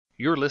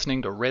You're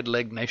listening to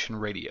Redleg Nation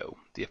Radio,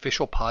 the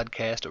official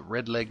podcast of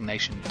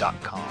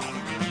redlegnation.com.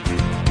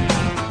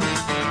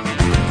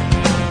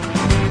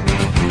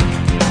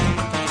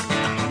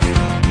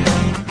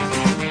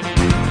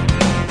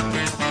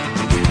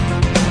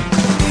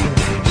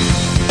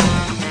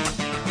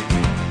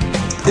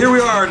 Here we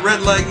are at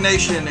Red Leg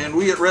Nation, and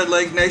we at Red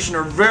Leg Nation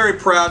are very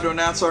proud to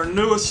announce our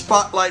newest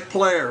Spotlight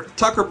player,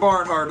 Tucker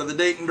Barnhart of the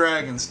Dayton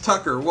Dragons.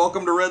 Tucker,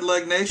 welcome to Red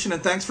Leg Nation,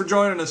 and thanks for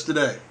joining us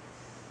today.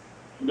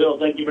 Bill,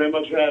 thank you very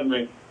much for having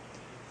me.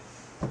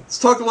 Let's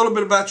talk a little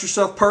bit about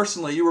yourself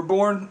personally. You were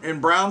born in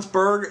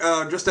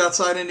Brownsburg, just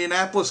outside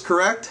Indianapolis,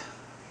 correct?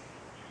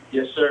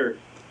 Yes, sir.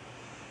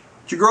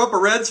 Did you grow up a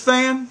Reds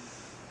fan?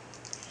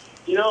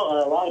 You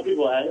know, a lot of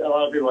people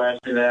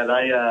ask me that.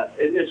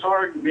 It's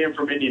hard being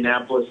from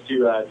Indianapolis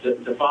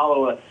to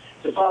follow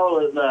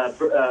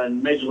a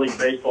Major League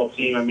Baseball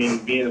team. I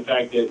mean, being the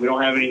fact that we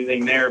don't have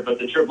anything there, but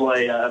the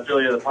AAA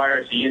affiliate of the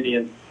Pirates, the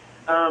Indians.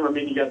 I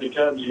mean, you got the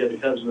Cubs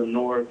in the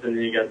north, and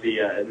then you got the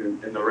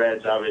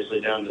Reds, obviously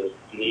down to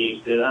the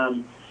east.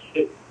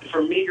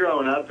 For me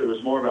growing up, it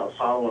was more about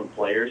following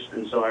players,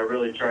 and so I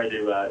really tried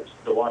to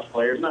watch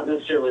players, not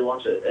necessarily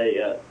watch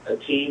a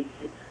team,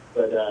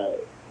 but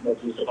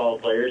just to follow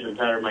players and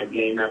pattern my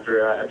game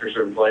after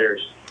certain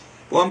players.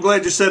 Well, I'm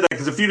glad you said that,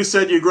 because if you'd have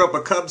said you grew up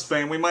a Cubs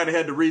fan, we might have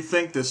had to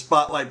rethink this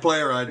spotlight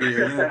player idea.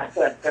 You know?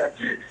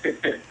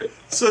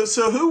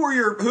 So who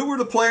were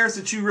the players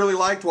that you really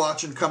liked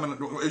watching coming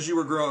as you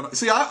were growing up?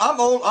 See, I'm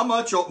old. I'm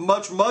much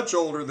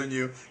older than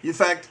you. In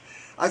fact,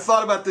 I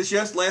thought about this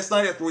last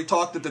night after we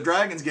talked at the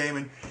Dragons game,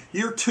 and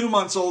you're 2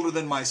 months older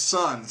than my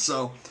son.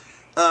 So,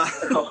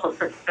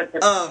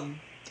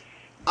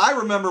 I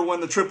remember when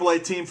the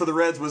AAA team for the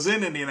Reds was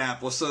in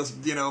Indianapolis. So,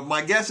 you know,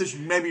 my guess is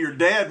maybe your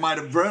dad might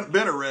have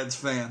been a Reds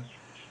fan.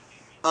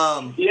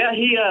 Yeah,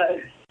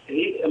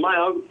 my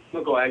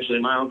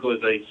uncle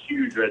is a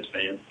huge Reds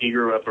fan. He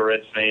grew up a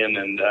Reds fan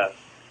and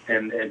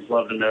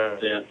loved them ever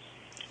since.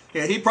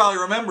 Yeah, he probably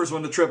remembers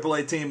when the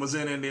AAA team was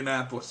in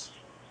Indianapolis.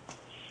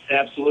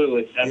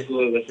 Absolutely.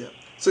 Yeah.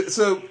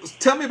 So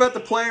tell me about the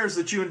players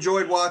that you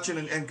enjoyed watching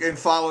and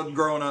followed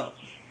growing up.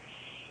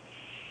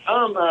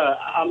 I'm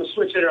a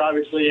switch hitter,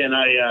 obviously, and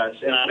I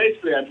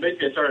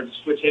basically started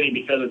switch hitting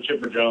because of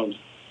Chipper Jones.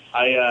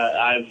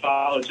 I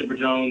followed Chipper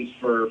Jones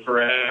for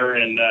forever,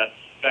 and I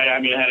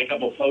had a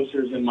couple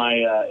posters in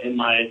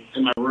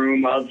my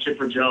room of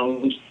Chipper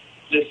Jones.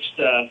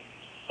 I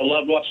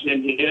loved watching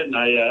him hit, and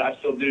I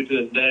still do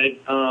to this day.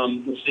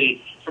 Let's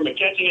see, from a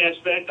catching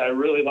aspect, I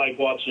really like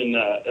watching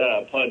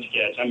Pudge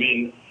catch. I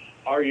mean,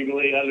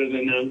 arguably, other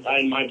than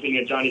in my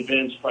opinion, Johnny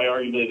Bench, probably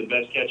arguably the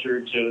best catcher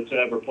to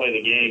ever play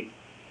the game.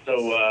 So,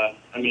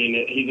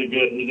 he's a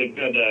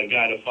good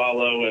guy to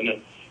follow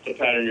and to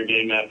pattern your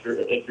game after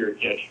if you're a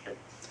catcher.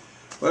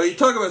 Well, you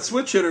talk about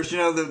switch hitters. You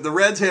know, the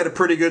Reds had a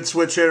pretty good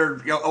switch hitter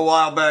a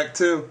while back,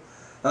 too.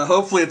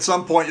 Hopefully at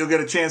some point you'll get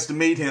a chance to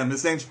meet him.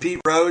 His name's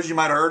Pete Rose. You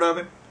might have heard of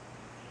him.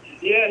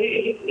 Yeah,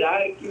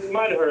 you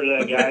might have heard of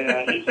that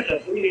guy.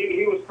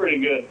 He was pretty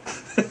good.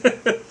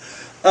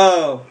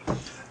 I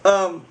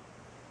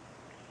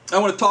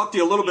want to talk to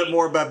you a little bit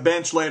more about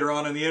Bench later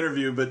on in the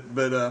interview,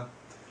 but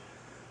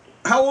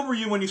how old were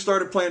you when you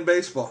started playing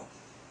baseball?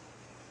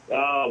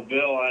 Oh,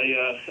 Bill,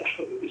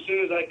 as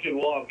soon as I could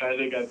walk, I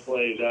think I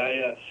played.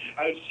 I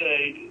would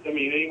say,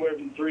 anywhere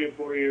from 3 or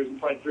 4 years,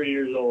 probably 3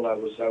 years old, I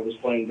was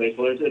playing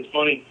baseball. It's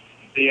funny,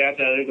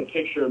 there's a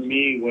picture of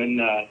me when,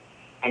 I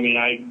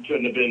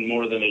couldn't have been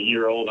more than a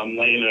year old. I'm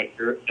laying in a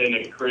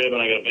crib,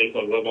 and I got a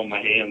baseball glove on my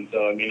hand.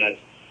 So, it's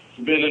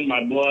been in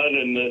my blood,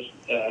 and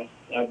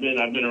I've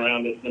been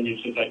around it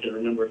since I can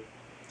remember.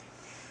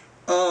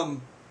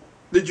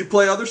 Did you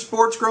play other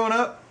sports growing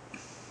up?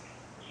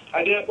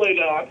 I did. I played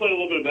a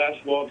little bit of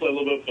basketball. I played a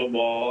little bit of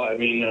football.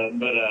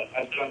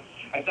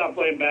 I stopped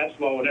playing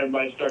basketball when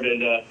everybody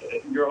started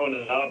growing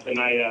up, and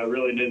I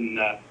really didn't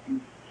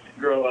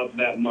grow up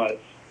that much.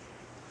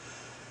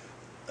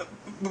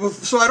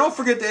 So I don't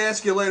forget to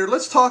ask you later.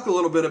 Let's talk a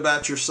little bit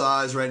about your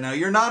size right now.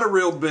 You're not a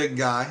real big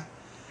guy.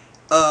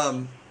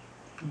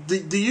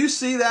 Do you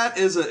see that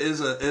as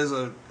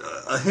a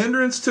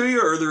hindrance to you,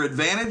 or are there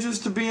advantages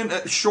to being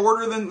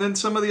shorter than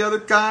some of the other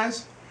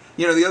guys?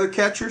 You know, the other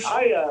catchers.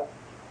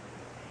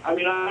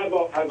 I've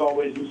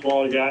always been a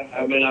smaller guy.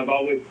 I've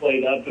always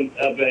played up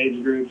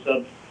age groups.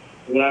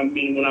 When I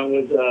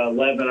was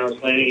 11, I was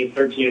playing against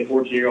 13 and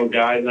 14-year-old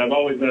guys, and I've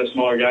always been a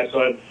smaller guy.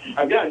 So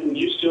I've gotten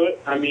used to it.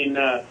 And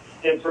as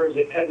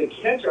a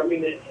catcher,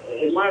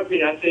 in my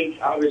opinion, I think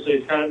obviously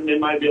it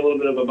might be a little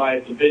bit of a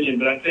biased opinion,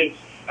 but I think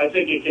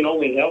it can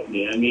only help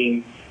me.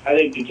 I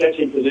think the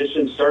catching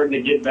position is starting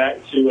to get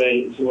back to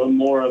a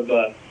more of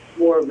a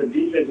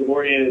defensive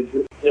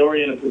oriented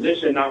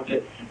position. Not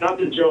that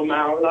the Joe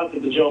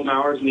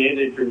Mauers and the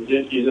AJ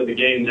Krasinskis of the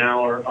game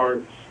now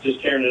aren't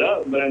just tearing it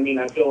up, but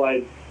I feel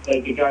like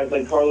the guys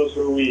like Carlos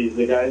Ruiz,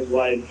 the guys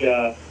like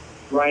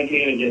Ryan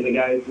Hannigan, the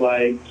guys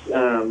like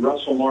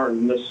Russell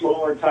Martin, the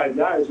smaller type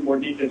guys, more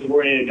defensive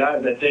oriented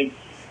guys. I think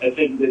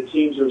that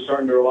teams are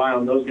starting to rely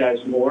on those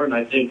guys more, and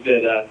I think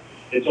that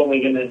it's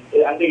only going to,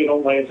 I think it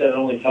only, like I said, it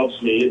only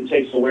helps me. It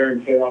takes the wear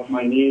and tear off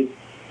my knees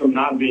from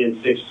not being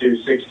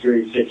 6'2",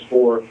 6'3",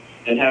 6'4",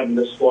 and having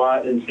to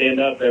squat and stand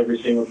up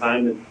every single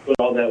time and put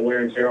all that wear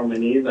and tear on my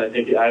knees. I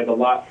think I have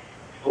a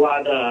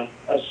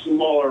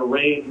smaller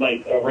range,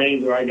 like a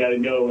range where I got to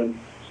go and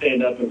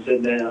stand up and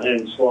sit down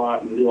and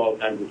squat and do all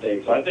kinds of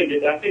things. So I think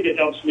it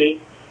helps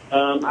me.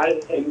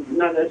 And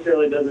not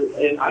necessarily does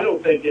it, and I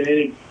don't think in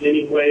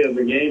any way of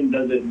the game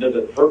does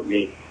it hurt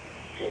me.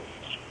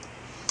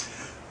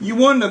 You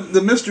won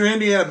the Mr.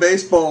 Indiana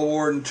Baseball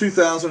Award in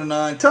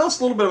 2009. Tell us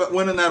a little bit about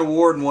winning that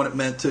award and what it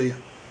meant to you.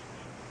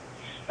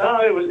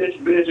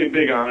 It's a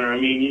big honor. I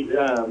mean,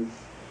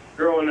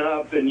 growing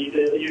up, and you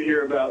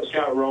hear about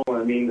Scott Rowland.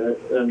 I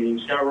mean,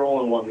 Scott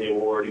Rowland won the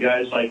award.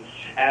 Guys like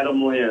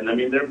Adam Lynn. I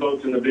mean, they're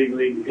both in the big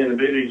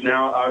leagues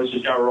now.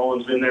 Obviously, Scott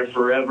Rowland's been there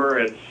forever,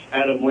 and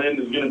Adam Lynn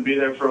is going to be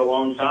there for a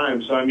long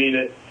time. So I mean,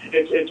 it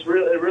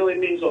really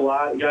means a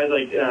lot. Guys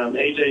like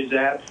AJ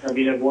Zapp, I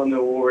mean, have won the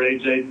award.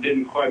 AJ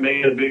didn't quite make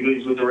it to the big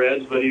leagues with the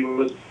Reds, but he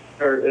was,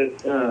 but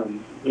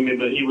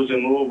he was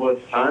in Louisville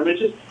at the time. It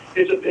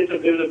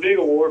was a big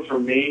award for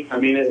me. I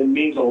mean, it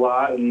means a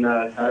lot, and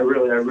I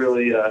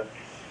really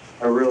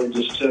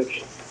just took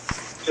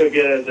it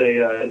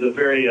as a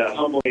very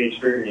humbling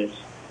experience.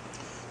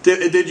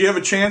 Did you have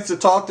a chance to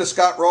talk to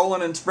Scott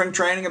Rowland in spring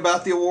training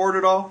about the award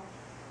at all?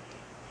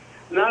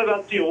 Not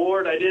about the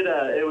award. I did.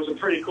 It was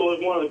it was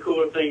one of the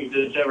cooler things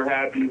that's ever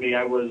happened to me.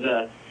 I was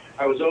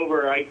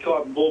over. I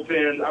caught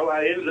bullpens.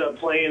 I ended up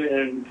playing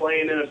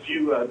in a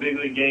few big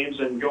league games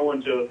and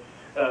going to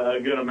a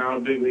good amount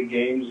of big league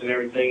games and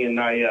everything. And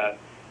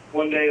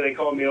one day they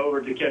called me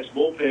over to catch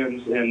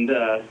bullpens, and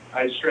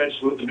I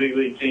stretched with the big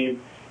league team,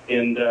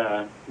 and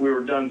we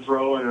were done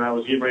throwing, and I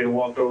was getting ready to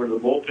walk over to the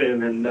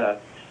bullpen, and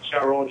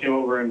Scott Rowland came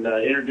over and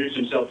introduced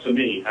himself to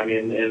me. I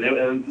mean,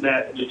 and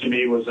that just to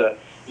me was a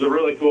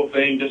really cool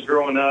thing. Just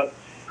growing up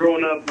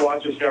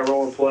watching Scott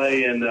Rowland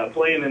play and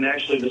playing in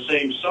actually the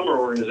same summer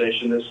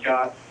organization that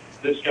Scott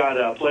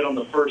played on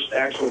the first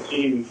actual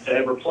team to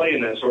ever play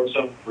in that sort of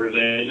summer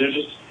organization. It was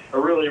just a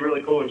really,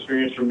 really cool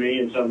experience for me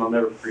and something I'll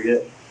never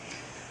forget.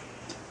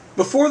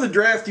 Before the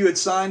draft, you had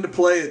signed to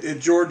play at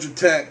Georgia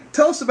Tech.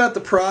 Tell us about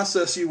the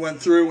process you went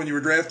through when you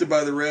were drafted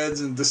by the Reds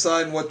and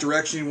deciding what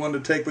direction you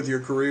wanted to take with your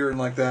career and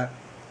like that.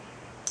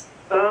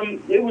 The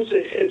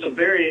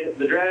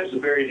draft is a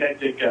very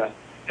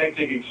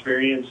hectic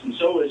experience, and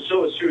so is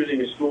choosing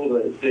a school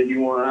that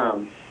you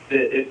want.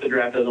 That if the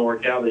draft doesn't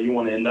work out, that you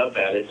want to end up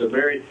at. It's a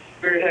very,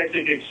 very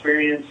hectic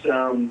experience.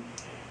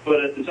 But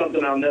it's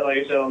something like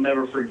I said, I'll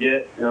never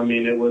forget. I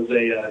mean,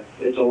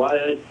 it's a lot.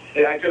 I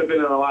could have been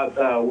in a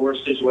lot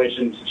worse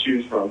situation to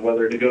choose from,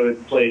 whether to go to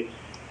play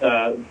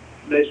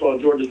baseball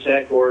at Georgia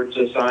Tech or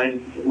to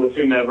sign with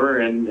whomever.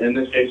 And in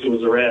this case, it was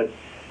the Reds.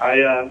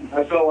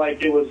 I felt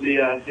like it was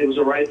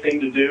the right thing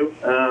to do.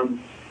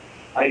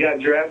 I got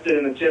drafted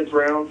in the 10th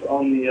round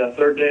on the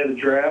third day of the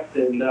draft,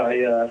 and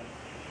I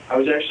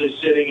was actually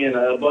sitting in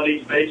a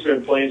buddy's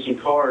basement playing some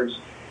cards.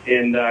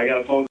 And I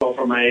got a phone call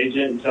from my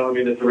agent telling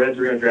me that the Reds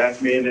were going to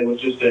draft me, and it was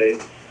just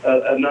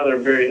another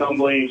very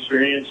humbling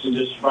experience, and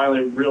just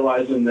finally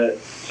realizing that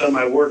something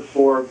I worked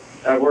for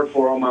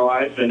all my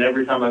life, and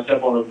every time I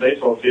step on a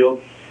baseball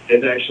field,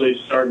 it's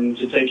actually starting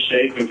to take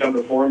shape and come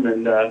to form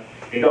and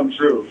come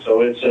true.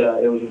 So it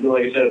was,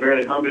 like I said, a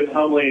very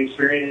humbling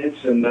experience,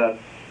 and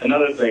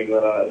another thing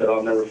that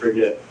I'll never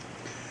forget.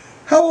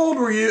 How old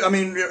were you? I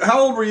mean, how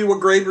old were you? What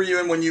grade were you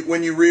in when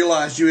you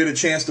realized you had a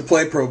chance to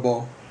play pro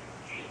ball?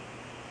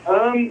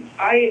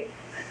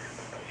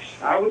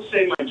 I would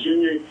say my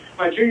junior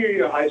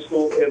year of high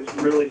school, it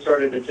really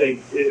started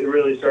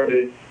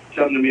to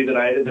come to me that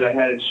I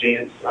had a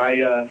chance.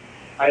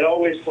 I'd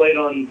always played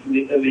on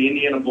the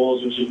Indiana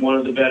Bulls, which is one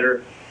of the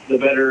better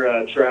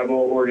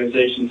travel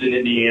organizations in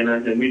Indiana,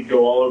 and we'd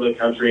go all over the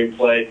country and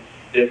play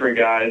different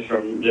guys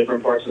from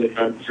different parts of the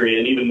country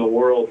and even the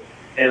world.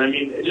 And I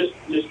mean, just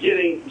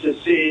getting to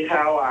see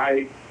how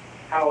I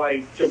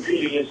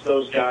compete against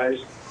those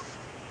guys.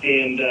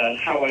 And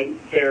how I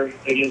fare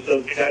against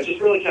those guys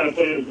just really kind of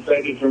put it in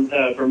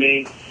perspective for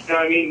me. Now,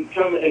 I mean,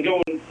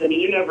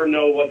 you never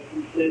know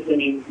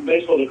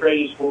baseball's a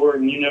crazy sport,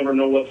 and you never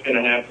know what's going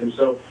to happen.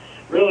 So,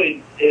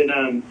 really,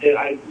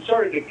 I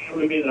started to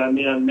come to me that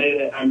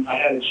I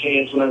had a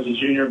chance when I was a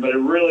junior, but it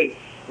really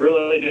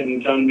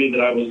didn't come to me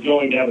that I was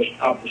going to have an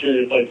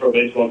opportunity to play pro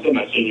baseball until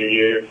my senior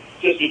year,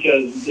 just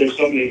because there's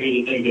so many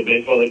crazy things in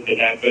baseball that could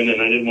happen,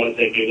 and I didn't want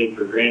to take anything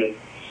for granted.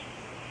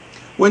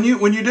 When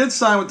you did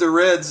sign with the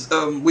Reds,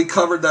 we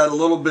covered that a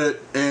little bit,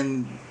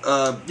 and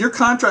your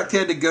contract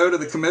had to go to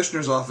the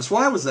commissioner's office.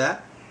 Why was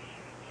that?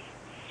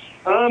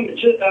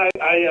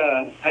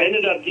 I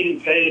ended up getting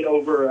paid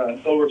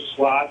over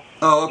slot.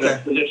 Oh, okay.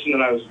 The position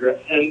that I was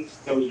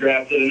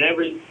drafted, and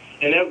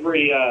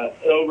every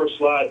over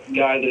slot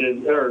guy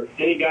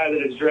any guy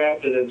that is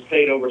drafted that's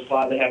paid over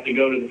slot, they have to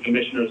go to the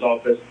commissioner's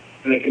office,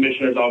 and the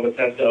commissioner's office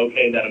has to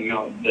okay that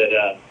amount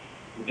that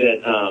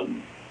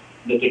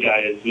the guy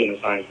is going to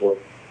sign for.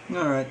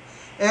 All right.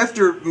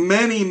 After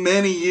many,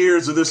 many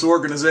years of this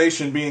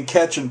organization being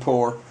catch and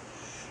pour,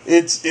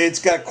 It's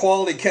got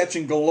quality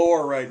catching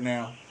galore right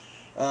now.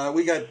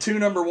 We got 2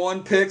 number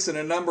 1 picks and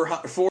a number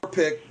 4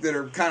 pick that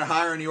are kind of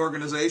higher in the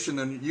organization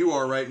than you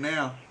are right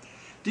now.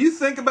 Do you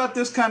think about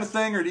this kind of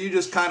thing, or do you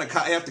just kind of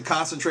have to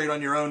concentrate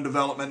on your own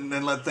development and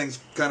then let things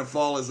kind of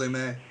fall as they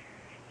may?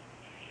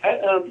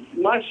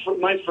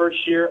 My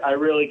first year, I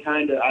really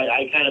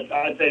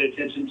I paid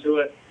attention to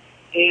it,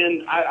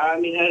 and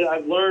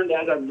I've learned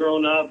as I've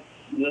grown up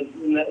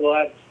the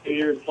last 2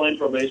 years playing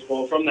pro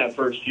baseball from that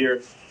first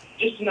year,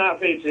 just to not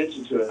pay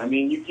attention to it. I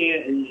mean, you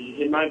can't,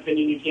 in my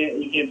opinion, you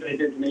can't pay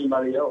attention to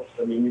anybody else.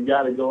 I mean, you've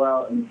got to go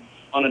out and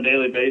on a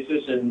daily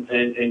basis and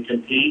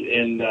compete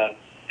and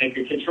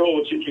can control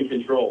what you can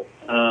control.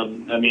 I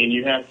mean,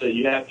 you have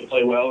to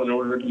play well in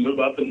order to move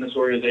up in this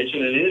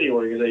organization and any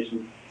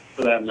organization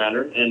for that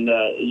matter. And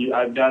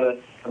I've got to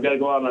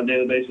go out on a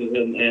daily basis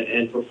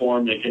and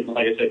perform and,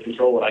 like I said,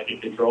 control what I can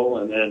control,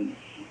 and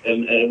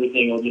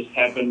everything will just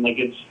happen like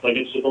it's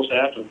supposed to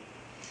happen.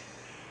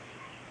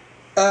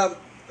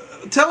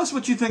 Tell us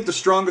what you think the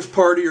strongest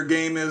part of your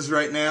game is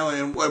right now,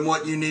 and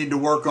what you need to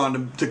work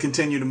on to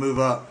continue to move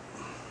up.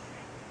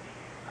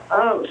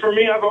 For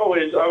me, I've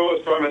always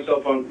pride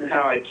myself on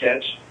how I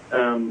catch.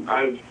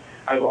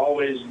 I've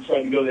always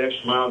tried to go the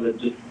extra mile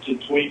to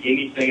tweak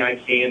anything I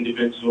can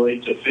defensively,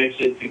 to fix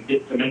it,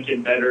 to make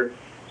it better,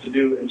 to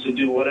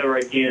do whatever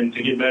I can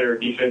to get better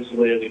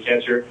defensively as a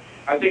catcher.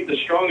 I think the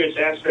strongest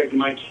aspect of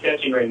my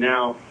catching right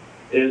now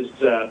is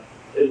the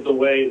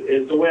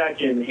way I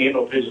can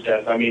handle pitch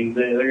test. I mean,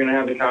 they're going to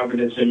have the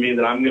confidence in me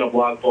that I'm going to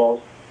block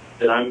balls,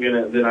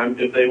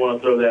 if they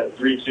want to throw that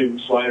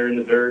 3-2 slider in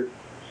the dirt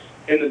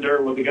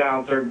with the guy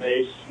on third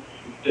base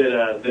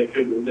to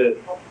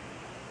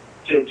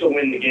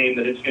win the game,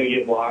 that it's going to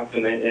get blocked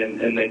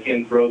and they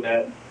can throw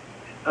that.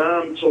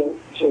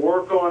 To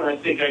work on, I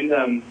think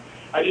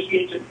I just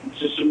need to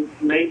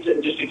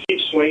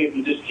keep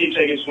swinging, just keep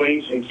taking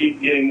swings and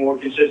keep getting more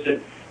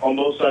consistent on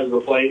both sides of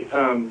the plate.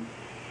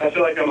 I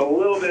feel like I'm a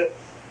little bit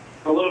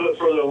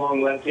further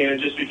along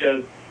left-handed just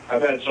because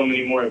I've had so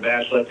many more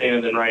at-bats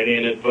left-handed than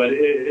right-handed, but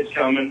it's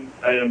coming.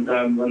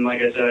 And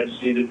like I said, I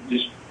just need to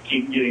just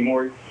keep getting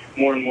more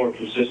and more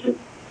consistent.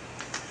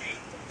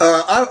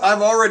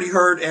 I've already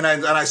heard, and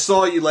I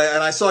saw you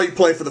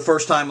play for the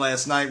first time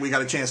last night. We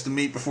got a chance to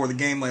meet before the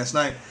game last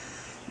night.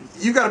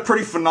 You got a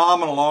pretty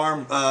phenomenal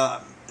arm.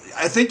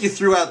 I think you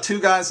threw out 2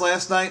 guys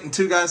last night and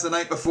 2 guys the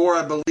night before,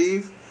 I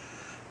believe.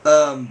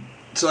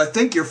 So I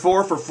think you're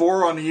 4 for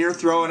 4 on the year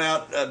throwing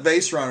out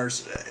base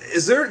runners.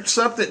 Is there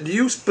something? Do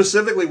you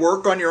specifically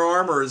work on your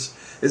arm, or is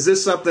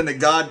this something that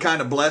God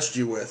kind of blessed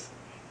you with?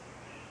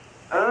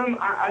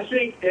 I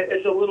think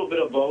it's a little bit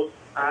of both.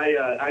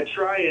 I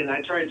try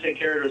and take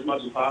care of it as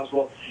much as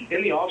possible.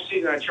 In the off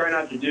season, I try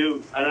not to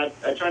do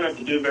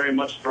very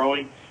much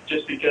throwing,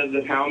 just because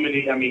of how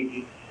many. I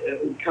mean,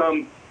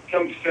 come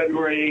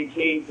February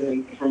 18th,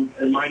 and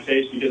in my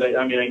case, because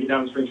I get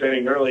down to spring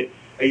training early,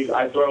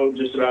 I throw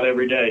just about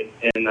every day,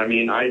 and I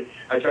mean I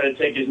try to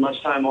take as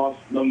much time off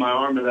of my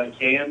arm as I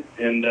can,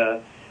 and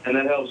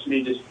that helps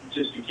me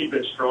just to keep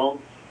it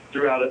strong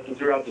throughout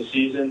the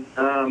season.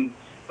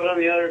 But on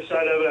the other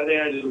side of it, I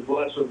think I just was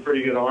blessed with a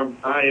pretty good arm.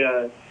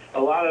 A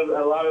lot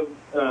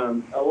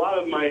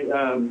of my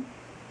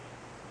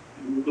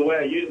the way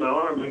I use my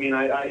arm. I mean,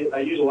 I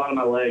use a lot of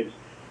my legs.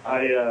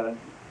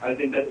 I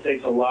think that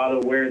takes a lot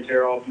of wear and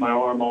tear off my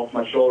arm, off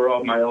my shoulder,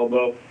 off my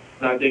elbow,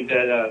 and I think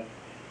that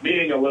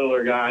being a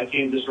littler guy, I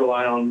can't just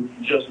rely on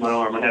just my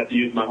arm. I have to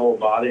use my whole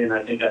body, and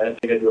I think I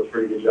do a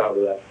pretty good job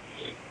of that.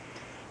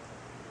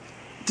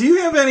 Do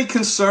you have any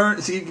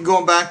concern,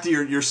 going back to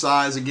your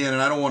size again,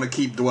 and I don't want to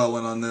keep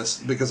dwelling on this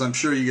because I'm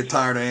sure you get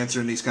tired of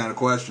answering these kind of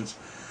questions,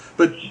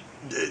 but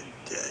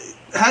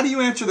how do you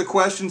answer the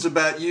questions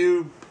about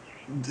your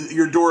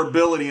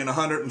durability in a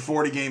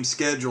 140-game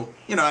schedule?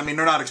 You know, I mean,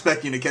 they're not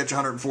expecting you to catch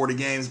 140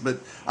 games, but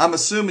I'm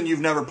assuming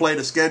you've never played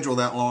a schedule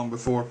that long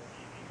before.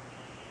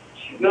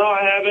 No,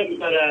 I haven't,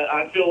 but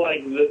I feel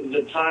like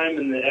the time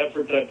and the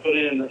effort that I put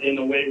in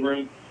the weight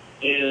room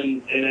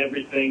and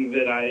everything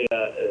that I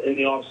in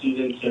the off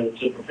season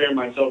to prepare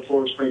myself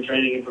for spring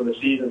training and for the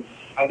season,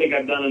 I think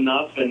I've done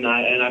enough, and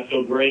I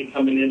feel great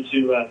coming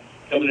into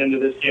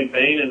this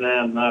campaign, and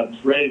I'm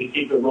ready to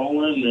keep it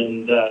rolling.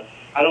 And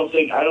I don't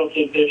think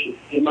there should,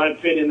 in my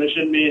opinion, there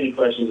shouldn't be any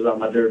questions about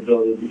my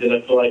durability, because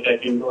I feel like I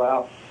can go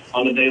out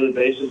on a daily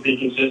basis, be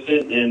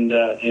consistent,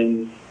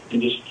 and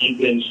just keep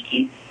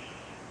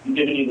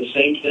giving you the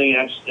same thing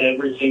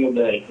every single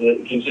day.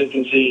 The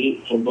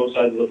consistency from both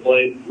sides of the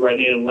plate,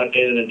 right-handed and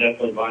left-handed, and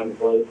definitely behind the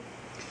plate.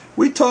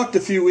 We talked a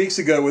few weeks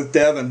ago with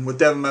Devin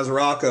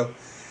Mesoraco,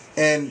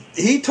 and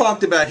he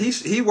talked about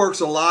he works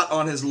a lot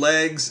on his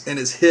legs and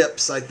his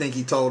hips, I think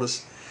he told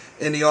us,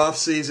 in the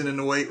off-season in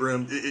the weight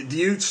room. Do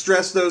you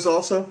stress those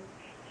also?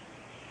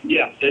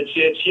 Yeah,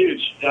 it's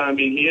huge. I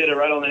mean, he hit it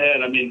right on the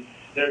head. I mean,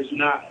 there's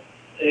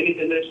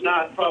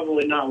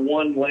probably not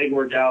one leg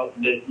workout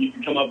that you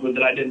can come up with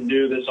that I didn't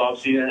do this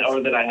offseason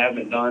or that I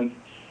haven't done.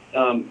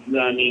 I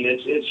mean,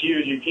 it's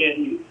huge. You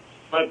can't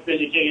get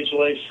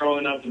your legs strong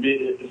enough to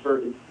be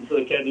for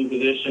the catching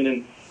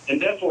position,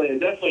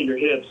 definitely your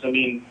hips. I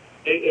mean,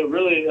 it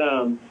really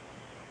Sean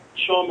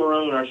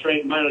Marone, our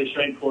minor league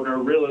strength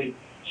coordinator, really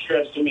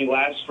stressed to me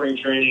last spring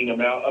training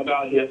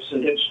about hips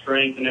and hip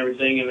strength and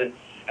everything, and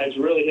it's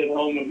really hit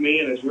home with me,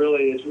 and it's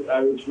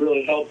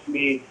really helped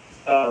me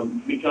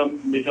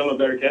become a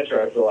better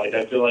catcher. I feel like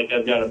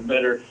I've got a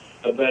better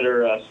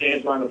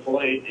stance behind the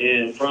plate,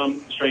 and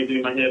from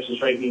strengthening my hips and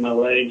strengthening my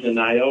legs, and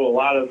I owe a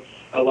lot of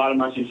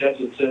my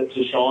successes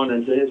to Sean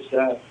and to his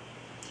staff.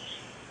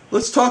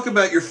 Let's talk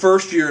about your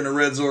first year in the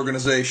Reds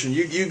organization.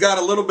 You got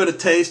a little bit of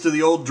taste of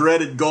the old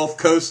dreaded Gulf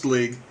Coast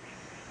League.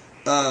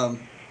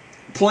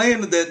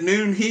 Playing that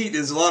noon heat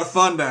is a lot of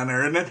fun down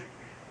there, isn't it?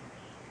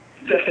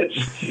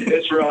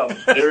 It's rough.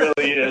 It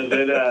really is.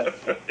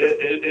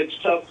 It's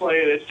tough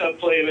playing. It's tough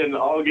playing in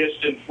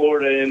August in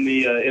Florida in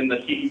the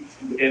heat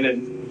and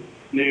in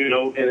noon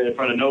and in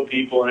front of no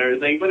people and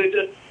everything. But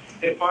it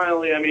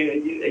finally, I mean,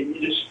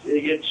 it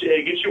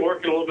gets you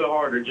working a little bit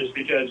harder just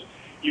because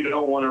you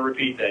don't want to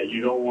repeat that.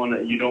 You don't want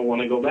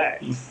to go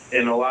back.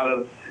 And a lot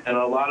of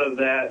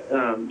that,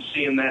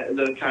 seeing that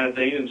the kind of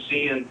thing and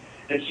seeing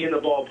the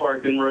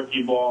ballpark in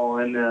rookie ball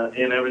and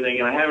everything.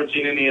 And I haven't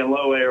seen any in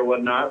low A or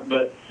whatnot,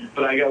 but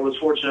I was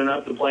fortunate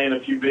enough to play in a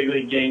few big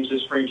league games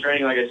this spring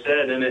training, like I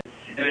said, and it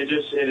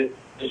just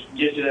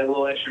gives you that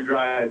little extra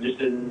drive just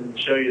to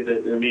show you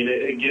that, I mean,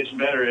 it gets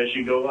better as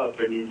you go up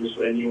and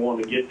you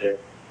want to get there.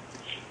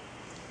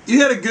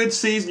 You had a good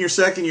season your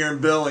second year in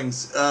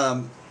Billings.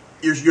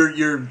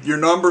 Your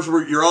numbers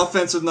were, your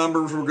offensive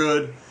numbers were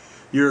good.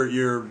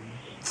 Your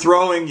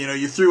throwing,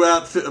 you threw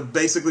out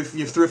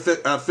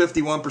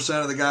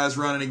 51% of the guys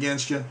running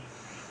against you.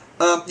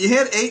 You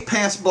had 8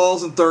 pass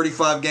balls in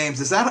 35 games.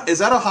 Is that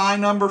a high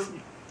number?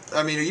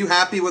 I mean, are you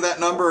happy with that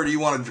number, or do you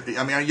want to?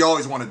 I mean, you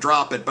always want to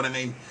drop it, but I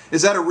mean,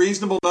 is that a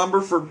reasonable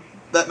number for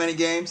that many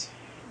games?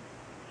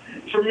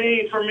 For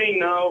me,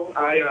 no.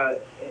 I'm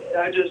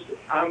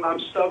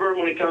stubborn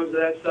when it comes to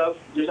that stuff.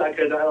 Just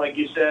because like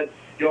you said,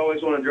 you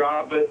always want to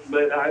drop it.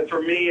 But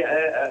for me,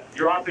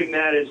 dropping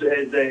that is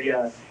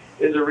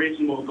a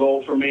reasonable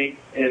goal for me.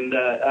 And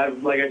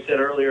like I said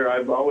earlier,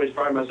 I've always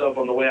prided myself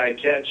on the way I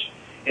catch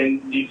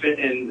and defend,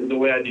 and the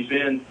way I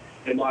defend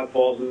and block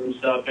balls and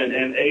stuff.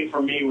 And 8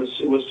 for me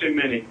was too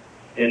many.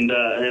 And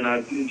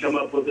I've come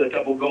up with a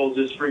couple goals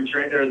this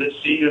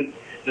season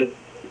that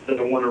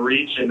I want to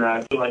reach, and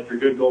I feel like they're a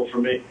good goal for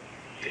me.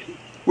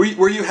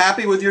 Were you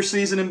happy with your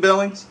season in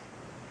Billings?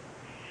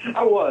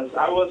 I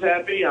was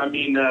happy. I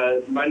mean,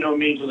 by no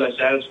means was I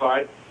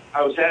satisfied.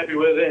 I was happy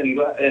with it and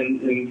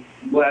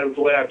glad with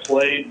the way I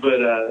played,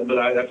 but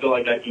I feel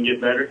like I can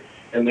get better.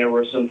 And there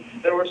were some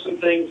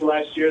things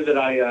last year that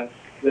I've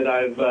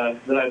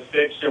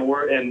fixed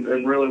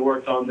and really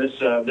worked on this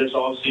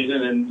off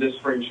season and this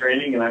spring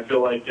training, and I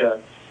feel like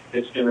I'm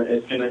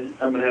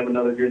gonna have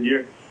another good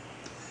year.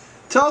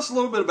 Tell us a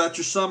little bit about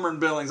your summer in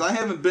Billings. I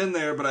haven't been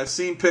there, but I've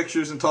seen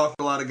pictures and talked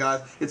to a lot of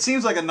guys. It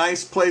seems like a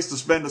nice place to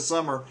spend a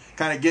summer,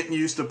 kind of getting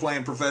used to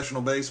playing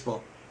professional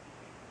baseball.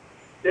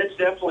 It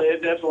definitely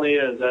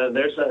is.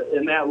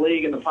 In that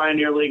league, in the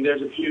Pioneer League,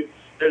 there's a few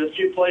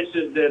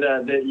places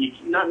that you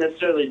not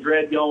necessarily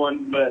dread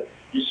going, but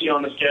you see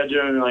on the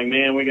schedule and you're like,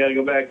 man, we got to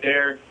go back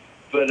there.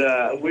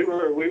 But we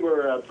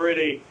were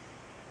pretty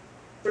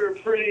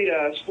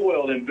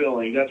spoiled in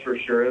Billings, that's for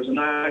sure. It was a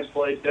nice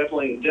place,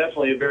 definitely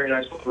a very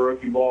nice place for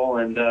rookie ball,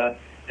 and the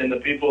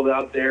people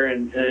out there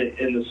in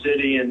the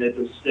city and at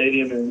the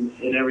stadium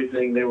and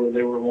everything, they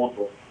were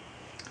wonderful.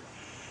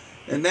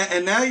 And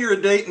now you're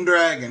a Dayton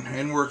Dragon,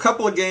 and we're a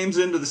couple of games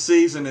into the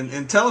season,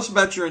 and tell us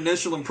about your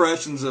initial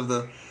impressions of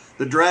the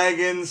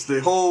Dragons,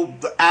 the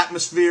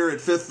atmosphere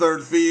at Fifth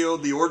Third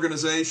Field, the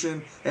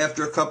organization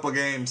after a couple of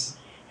games.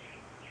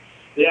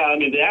 Yeah, I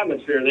mean the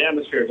atmosphere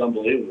is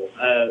unbelievable.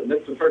 This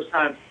is the first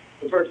time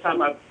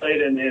I've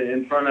played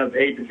in front of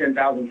 8,000 to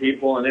 10,000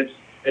 people, and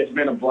it's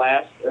been a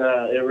blast.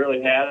 It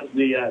really has.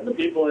 The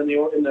people in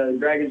the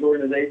Dragons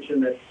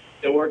organization that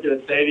work at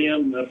the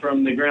stadium,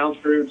 from the grounds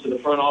crew to the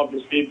front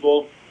office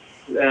people,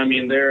 I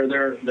mean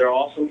they're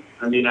awesome.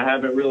 I mean I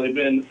haven't really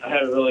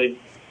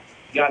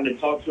gotten to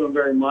talk to them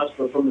very much,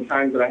 but from the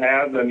times that I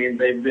have, I mean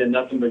they've been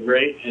nothing but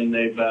great, and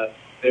they've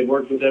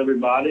worked with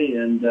everybody,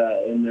 and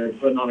they're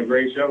putting on a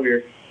great show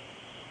here.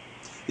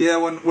 Yeah,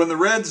 when the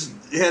Reds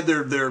had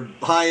their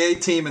high A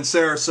team in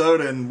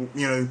Sarasota, and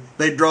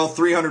they draw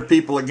 300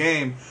 people a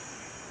game,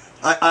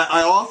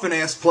 I often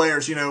ask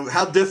players,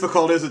 how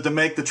difficult is it to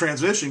make the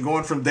transition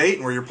going from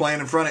Dayton, where you're playing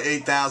in front of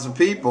 8,000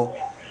 people,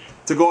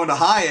 to going to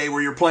high A,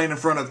 where you're playing in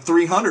front of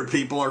 300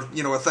 people or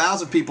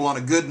 1,000 people on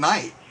a good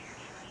night.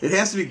 It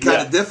has to be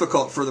kind of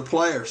difficult for the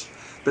players.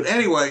 But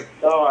anyway.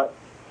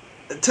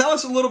 Tell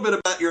us a little bit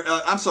about your.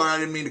 I'm sorry, I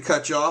didn't mean to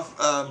cut you off.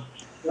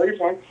 No, you're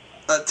fine.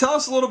 Tell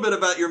us a little bit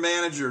about your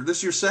manager. This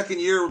is your second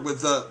year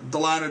with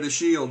Delino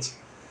DeShields.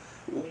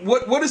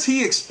 What does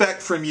he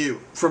expect from you,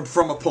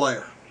 from a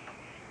player?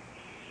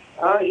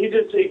 He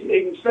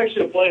expects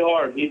you to play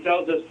hard. He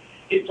told us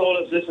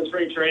this in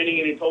spring training,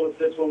 and he told us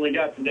this when we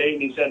got to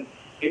Dayton.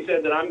 He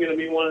said that I'm going to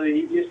be one of the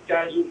easiest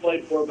guys you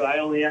played for, but I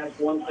only ask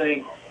one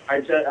thing.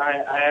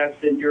 I ask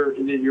that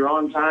you're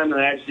on time,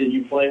 and I ask that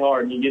you play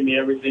hard and you give me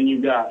everything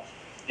you got.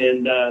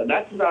 And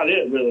that's about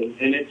it, really.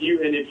 And if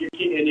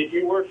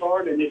you work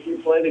hard and if you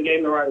play the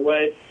game the right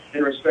way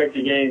and respect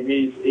the game,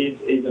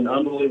 he's an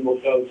unbelievable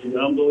coach. He's an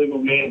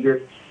unbelievable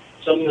manager.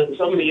 Some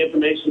of the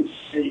information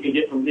that you can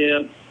get from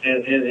him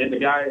and the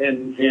guy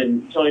and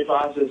Tony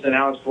Fossas and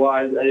Alex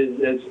Bly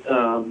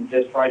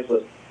is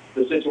priceless.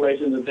 The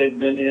situations that they've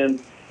been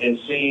in and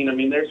seen. I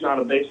mean, there's not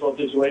a baseball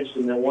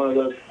situation that one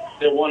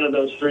of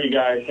those three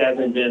guys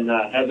hasn't been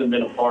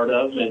a part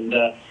of, and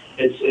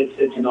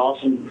it's an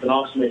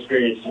awesome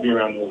experience to be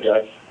around those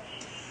guys.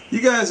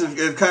 You guys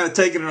have kind of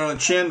taken it on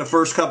the chin the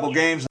first couple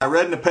games. I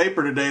read in the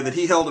paper today that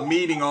he held a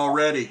meeting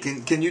already.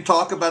 Can you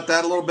talk about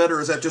that a little bit,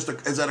 or is that just a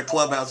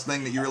clubhouse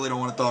thing that you really don't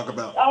want to talk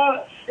about?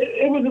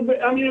 It was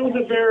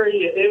a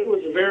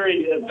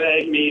very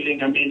vague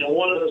meeting. I mean,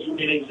 one of those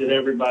meetings that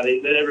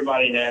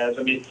everybody has.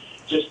 I mean,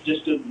 just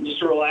to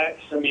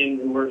relax. I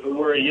mean,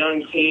 we're a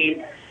young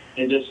team,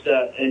 and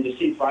to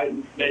keep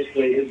fighting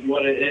basically is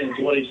what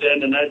he said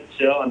in a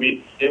nutshell. I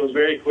mean, it was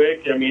very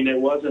quick. I mean, it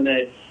wasn't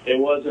a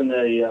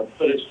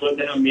put his foot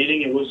down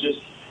meeting. It was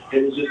just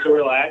to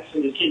relax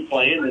and just keep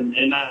playing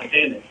and not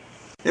panic.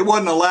 It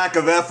wasn't a lack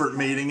of effort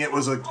meeting. It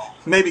was a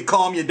maybe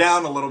calm you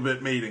down a little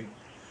bit meeting.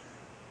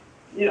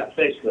 Yeah,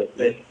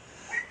 basically.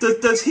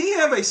 Does he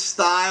have a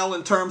style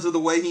in terms of the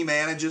way he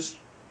manages?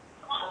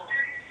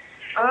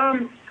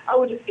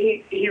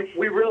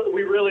 We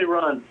really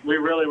run. We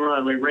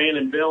ran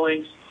in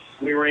Billings.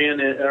 We ran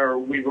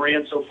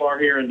so far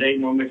here in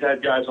Dayton when we've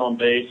had guys on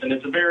base, and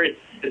it's a very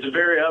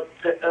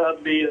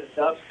upbeat,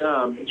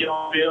 get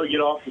on field,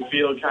 get off the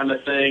field kind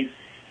of thing.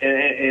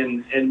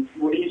 And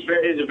he's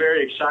a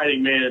very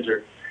exciting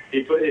manager.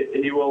 He's going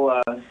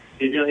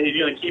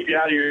to keep you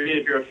out of your seat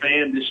if you're a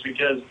fan just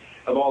because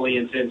of all the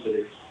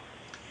intensity.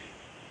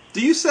 Do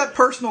you set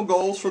personal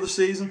goals for the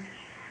season?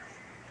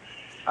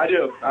 I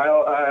do. I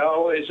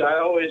always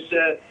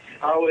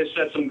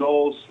set some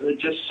goals,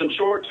 just some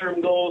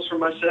short-term goals for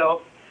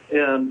myself,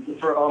 and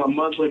on a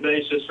monthly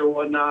basis or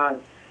whatnot,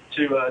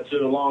 to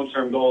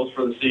long-term goals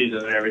for the season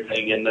and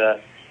everything. And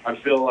I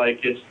feel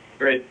like it's a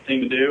great thing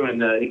to do,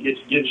 and it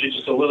gives you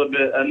just a little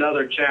bit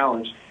another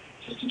challenge,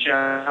 just to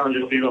challenge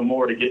you even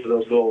more to get to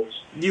those goals.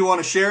 Do you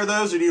want to share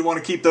those, or do you want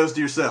to keep those to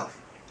yourself?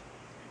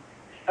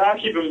 I'll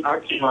keep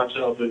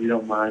myself if you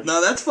don't mind.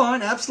 No, that's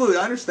fine. Absolutely,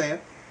 I understand.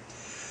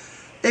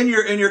 And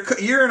you're in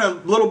a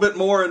little bit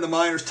more in the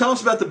minors. Tell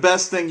us about the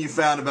best thing you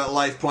found about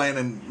life playing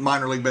in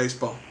minor league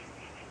baseball.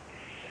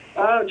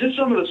 Just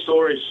some of the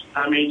stories.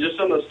 I mean, just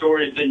some of the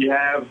stories that you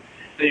have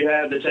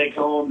to take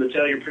home, to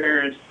tell your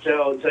parents,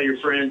 tell your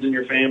friends and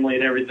your family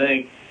and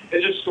everything.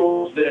 It's just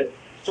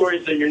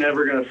stories that you're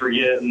never going to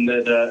forget, and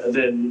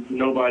that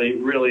nobody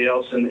really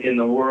else in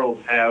the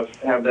world have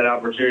that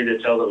opportunity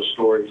to tell those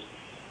stories.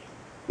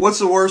 What's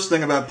the worst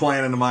thing about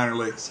playing in the minor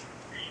leagues?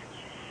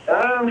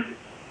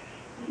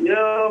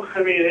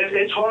 I mean,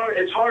 it's hard.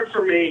 It's hard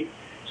for me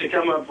to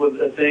come up with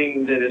a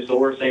thing that is the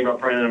worst thing about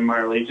playing in the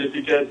minor league, just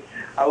because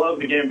I love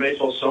the game of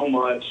baseball so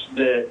much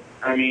that,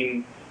 I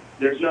mean,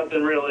 there's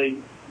nothing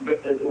really,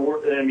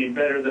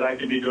 better that I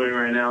could be doing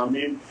right now. I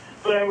mean,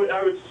 but I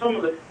would some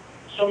of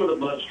the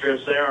bus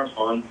trips, they are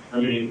fun.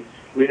 I mean,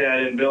 we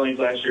had in Billings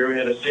last year, we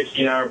had a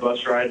 16-hour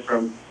bus ride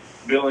from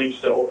Billings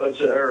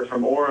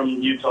from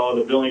Orem, Utah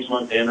to Billings,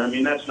 Montana. I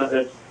mean, that's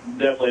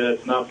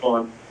not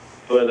fun.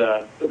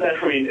 But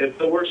if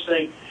the worst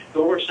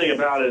thing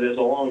about it is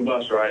a long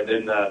bus ride,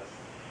 then that's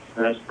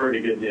a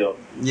pretty good deal.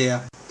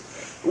 Yeah.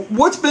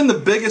 What's been the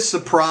biggest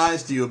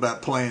surprise to you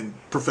about playing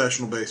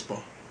professional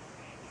baseball?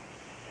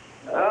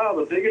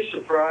 The biggest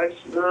surprise?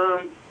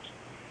 I'm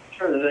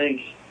trying to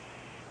think.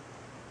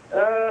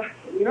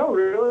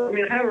 Really, I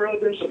mean, I haven't really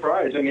been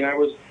surprised. I mean, I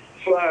was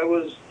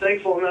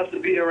thankful enough to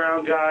be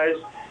around guys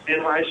in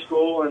high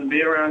school and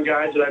be around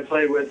guys that I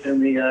played with in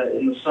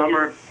the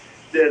summer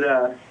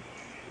that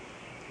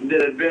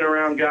had been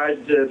around guys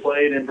that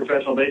played in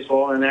professional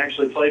baseball, and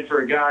actually played for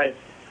a guy.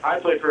 I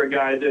played for a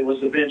guy that was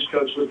the bench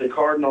coach with the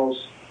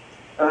Cardinals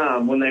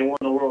when they won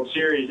the World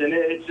Series, and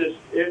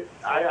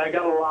I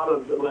got a lot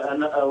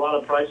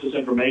of priceless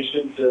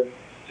information to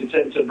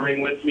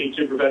bring with me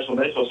to professional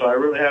baseball. So I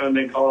really haven't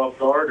been caught off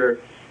guard or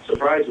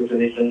surprised with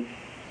anything.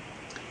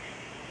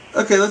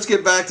 Okay, let's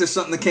get back to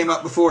something that came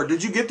up before.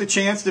 Did you get the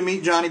chance to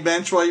meet Johnny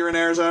Bench while you were in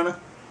Arizona?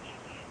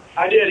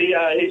 I did.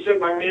 He took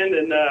my hand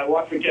and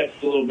watched me catch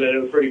it a little bit. It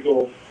was pretty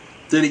cool.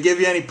 Did he give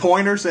you any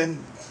pointers?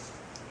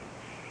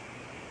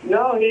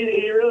 No,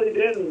 he really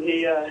didn't.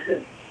 He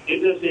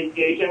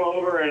came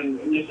over and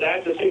just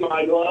asked to see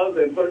my glove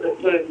and put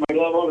my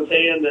glove on his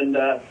hand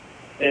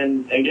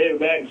and gave it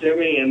back to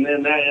me, and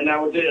then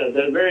that was it. It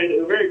was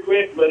very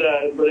quick, but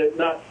it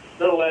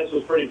nonetheless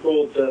was pretty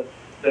cool to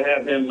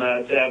have him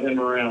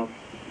around.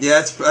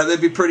 Yeah,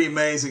 that'd be pretty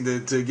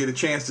amazing to get a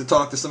chance to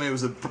talk to somebody who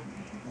was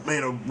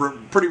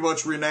pretty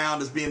much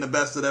renowned as being the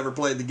best that ever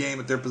played the game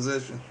at their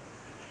position.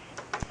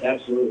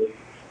 Absolutely.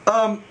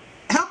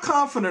 How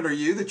confident are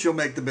you that you'll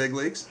make the big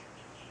leagues?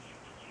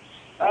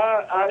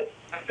 I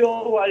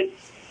feel like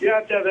you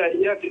have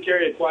to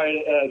carry a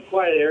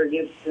quiet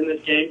arrogance in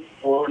this game,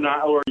 or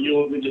not, or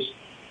you'll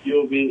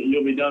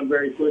be done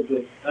very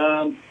quickly.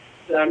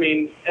 I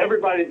mean,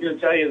 everybody's going to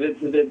tell you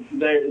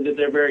that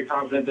they're very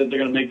confident that they're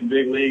going to make the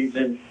big leagues,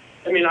 and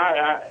I mean,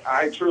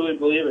 I truly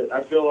believe it.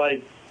 I feel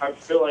like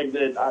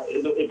that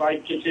if I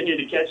continue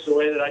to catch the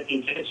way that I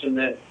can catch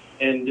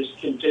and just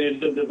continue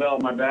to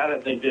develop my bat, I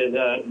think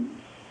that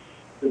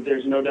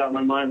there's no doubt in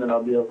my mind that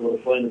I'll be able to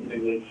play in the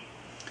big leagues.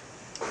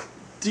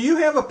 Do you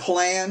have a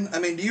plan? I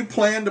mean, do you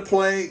plan to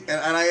play?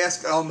 And I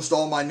ask almost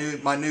all my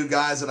new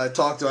guys that I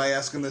talk to, I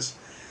ask them this.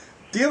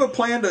 Do you have a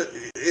plan to,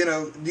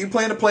 do you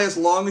plan to play as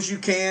long as you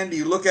can? Do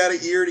you look at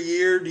it year to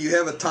year? Do you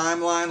have a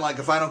timeline? Like,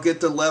 if I don't get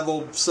to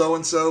level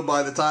so-and-so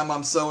by the time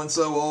I'm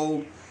so-and-so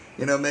old,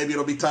 maybe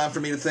it'll be time for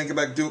me to think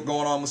about going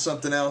on with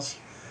something else?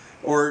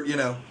 Or,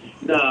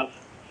 No,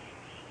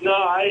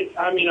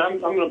 I mean, I'm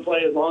going to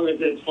play as long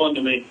as it's fun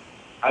to me.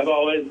 My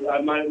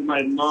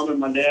mom and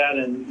my dad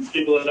and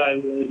people that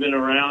I've been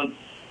around,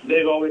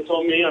 they've always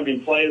told me,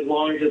 play as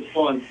long as it's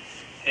fun.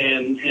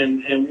 And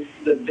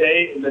the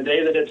day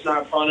that it's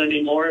not fun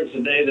anymore, it's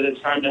the day that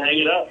it's time to hang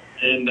it up.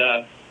 And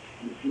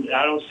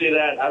I don't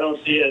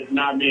see it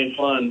not being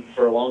fun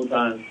for a long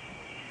time.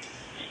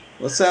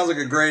 Well, it sounds like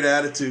a great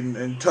attitude.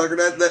 And Tucker,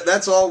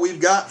 that's all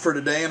we've got for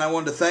today. And I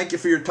wanted to thank you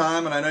for your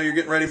time. And I know you're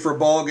getting ready for a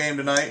ball game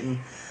tonight. And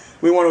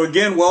we want to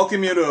again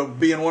welcome you to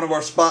being one of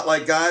our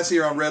Spotlight guys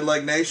here on Red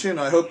Leg Nation.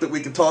 I hope that we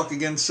can talk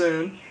again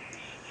soon.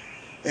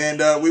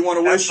 And we want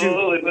to wish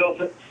Absolutely,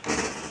 Will.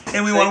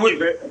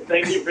 And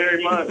thank you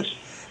very much.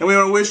 And we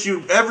want to wish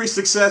you every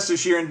success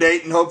this year in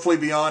Dayton, hopefully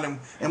beyond,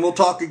 and we'll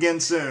talk again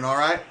soon, all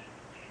right?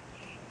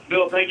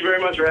 Bill, thank you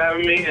very much for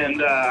having me,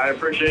 and I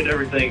appreciate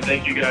everything.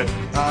 Thank you, guys.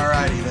 All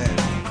righty then.